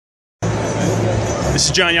This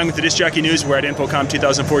is John Young with the Disc Jockey News. We're at InfoComm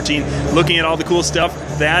 2014, looking at all the cool stuff.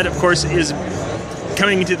 That, of course, is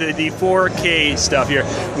coming into the 4K stuff here.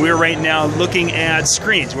 We're right now looking at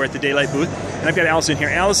screens. We're at the Daylight booth, and I've got Allison here.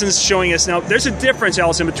 Allison's showing us now. There's a difference,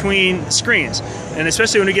 Allison, between screens, and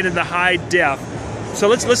especially when we get into the high def. So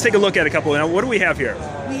let's take a look at a couple. Now, what do we have here?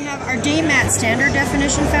 We have our day matte standard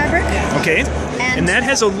definition fabric. Okay, and that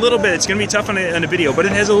has a little bit. It's going to be tough on a video, but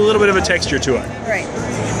it has a little bit of a texture to it. Right.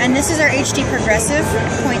 And this is our HD Progressive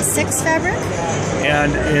 0.6 fabric.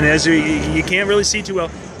 And as you can't really see too well,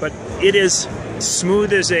 but it is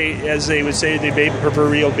smooth as they would say, the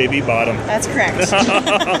proverbial baby bottom. That's correct.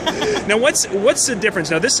 Now, what's the difference?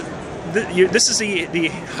 Now, this is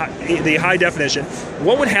the high definition.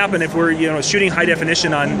 What would happen if we're shooting high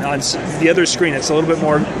definition on the other screen? It's a little bit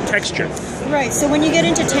more textured. Right. So when you get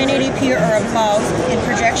into 1080p or above in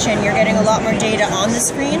projection, you're getting a lot more data on the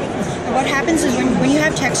screen. And what happens is when you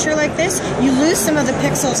have texture like this, you lose some of the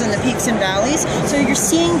pixels in the peaks and valleys. So you're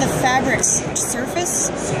seeing the fabric's surface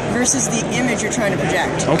versus the image you're trying to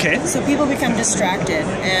project. Okay. So people become distracted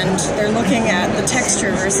and they're looking at the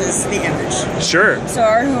texture versus the image. Sure. So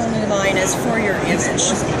our whole new line is for your image.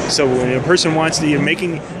 So when a person wants to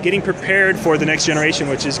getting prepared for the next generation,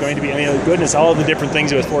 which is going to be, goodness, all the different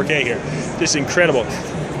things with 4K here. This is incredible.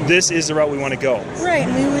 This is the route we want to go. Right.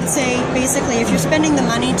 We would say basically if you're spending the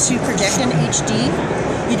money to project in HD,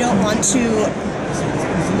 you don't want to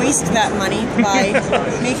waste that money by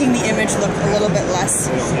making the image look a little bit less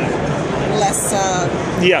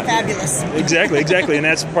fabulous. Exactly, and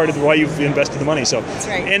that's part of why you've invested the money. So that's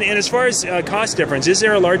right. And as far as cost difference, is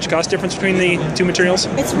there a large cost difference between the two materials?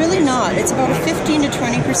 It's really not. It's about a 15 to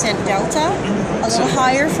 20% delta, a little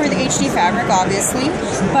higher for the HD fabric, obviously,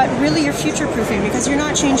 but really you're future-proofing because you're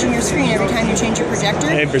not changing your screen every time you change your projector.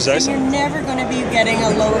 Precisely. And you're never going to be getting a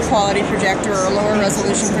lower quality projector or a lower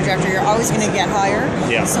resolution projector. You're always going to get higher.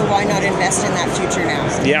 Yeah. So why not invest in that future now?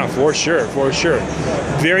 Yeah, for sure.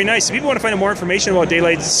 Very nice. If people want to find out more information about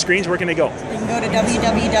Daylight screens, where can they go? They can go to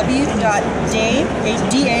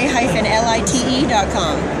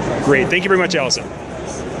www.da-lite.com. Great. Thank you very much, Allison.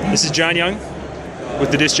 This is John Young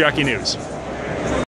with the Disc Jockey News.